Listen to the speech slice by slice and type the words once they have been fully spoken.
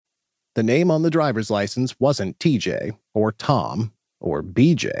The name on the driver's license wasn't TJ, or Tom, or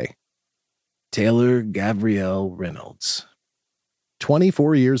BJ. Taylor Gabrielle Reynolds.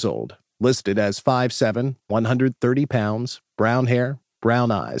 24 years old, listed as 5'7", 130 pounds, brown hair,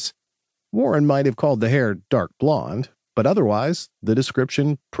 brown eyes. Warren might have called the hair dark blonde, but otherwise, the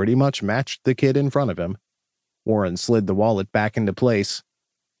description pretty much matched the kid in front of him. Warren slid the wallet back into place.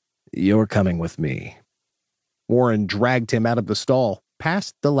 "You're coming with me." Warren dragged him out of the stall,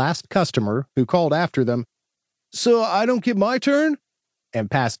 past the last customer, who called after them, "So I don't get my turn?" and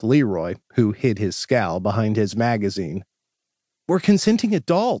past Leroy, who hid his scowl behind his magazine. "We're consenting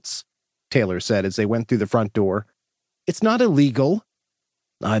adults," Taylor said as they went through the front door. "It's not illegal."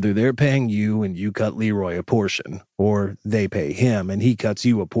 "Either they're paying you and you cut Leroy a portion, or they pay him and he cuts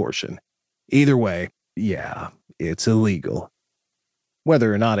you a portion. Either way, yeah, it's illegal."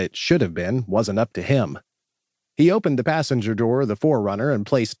 Whether or not it should have been wasn't up to him. He opened the passenger door of the 4Runner and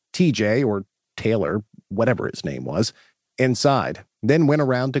placed TJ, or Taylor, whatever his name was, inside, then went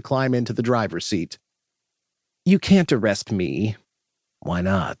around to climb into the driver's seat. "You can't arrest me." "Why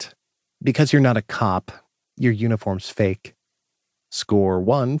not?" "Because you're not a cop. Your uniform's fake." Score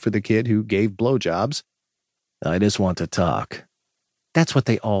 1 for the kid who gave blowjobs. "I just want to talk." "That's what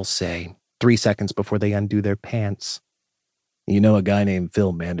they all say, 3 seconds before they undo their pants." "You know a guy named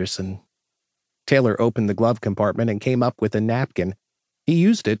Phil Manderson?" Taylor opened the glove compartment and came up with a napkin. He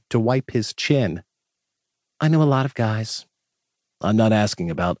used it to wipe his chin. "I know a lot of guys." "I'm not asking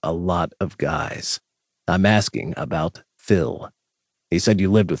about a lot of guys. I'm asking about Phil. He said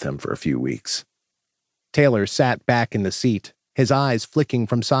you lived with him for a few weeks." Taylor sat back in the seat, his eyes flicking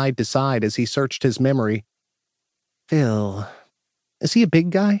from side to side as he searched his memory. "Phil, is he a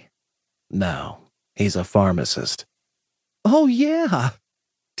big guy?" "No, he's a pharmacist." "Oh, yeah."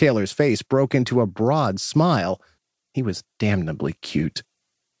 Taylor's face broke into a broad smile. He was damnably cute.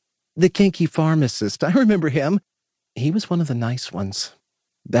 "The kinky pharmacist, I remember him. He was one of the nice ones.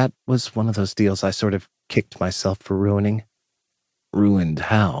 That was one of those deals I sort of kicked myself for ruining." "Ruined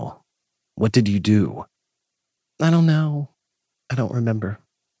how? What did you do?" "I don't know. I don't remember."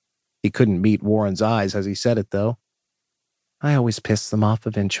 He couldn't meet Warren's eyes as he said it, though. "I always pissed them off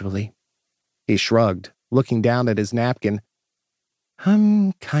eventually." He shrugged, looking down at his napkin.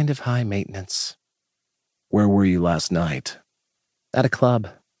 "I'm kind of high maintenance." "Where were you last night?" "At a club.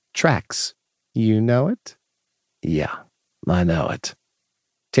 Tracks. You know it?" "Yeah, I know it."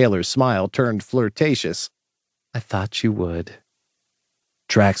 Taylor's smile turned flirtatious. "I thought you would."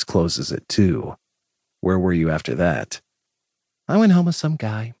 "Tracks closes at 2. Where were you after that?" "I went home with some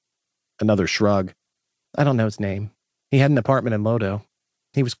guy." Another shrug. "I don't know his name. He had an apartment in Lodo.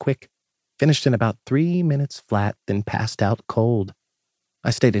 He was quick. Finished in about 3 minutes flat, then passed out cold. I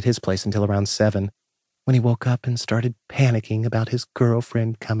stayed at his place until around 7, when he woke up and started panicking about his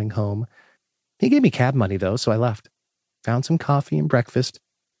girlfriend coming home. He gave me cab money, though, so I left. Found some coffee and breakfast,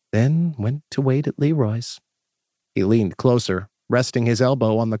 then went to wait at Leroy's." He leaned closer, resting his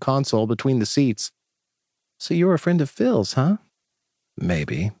elbow on the console between the seats. "So you're a friend of Phil's, huh?"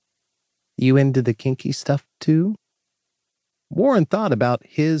 "Maybe." "You into the kinky stuff, too?" Warren thought about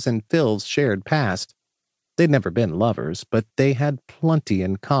his and Phil's shared past. They'd never been lovers, but they had plenty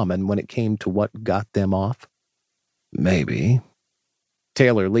in common when it came to what got them off. "Maybe."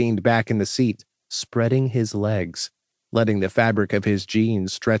 Taylor leaned back in the seat, spreading his legs, letting the fabric of his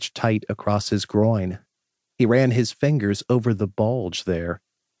jeans stretch tight across his groin. He ran his fingers over the bulge there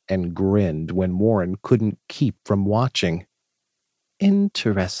and grinned when Warren couldn't keep from watching.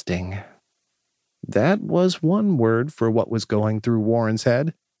 "Interesting." That was one word for what was going through Warren's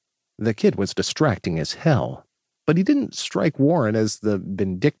head. The kid was distracting as hell, but he didn't strike Warren as the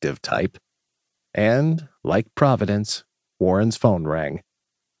vindictive type. And, like Providence, Warren's phone rang.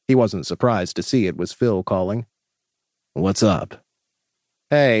 He wasn't surprised to see it was Phil calling. "What's up?"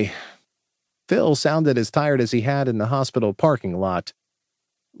 "Hey." Phil sounded as tired as he had in the hospital parking lot.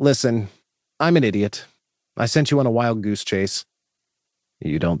 "Listen, I'm an idiot. I sent you on a wild goose chase."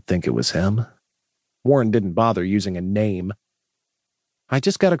 "You don't think it was him?" Warren didn't bother using a name. "I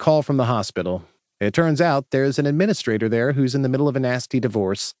just got a call from the hospital. It turns out there's an administrator there who's in the middle of a nasty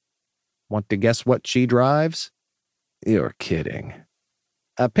divorce. Want to guess what she drives?" "You're kidding."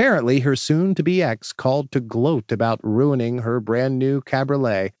 Apparently, her soon-to-be ex called to gloat about ruining her brand-new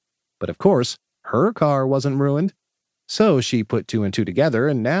cabriolet. But of course, her car wasn't ruined. So she put 2 and 2 together,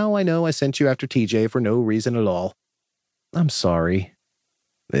 and now I know I sent you after TJ for no reason at all." "I'm sorry."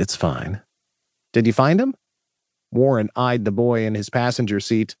 "It's fine." "Did you find him?" Warren eyed the boy in his passenger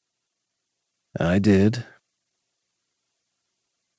seat. "I did.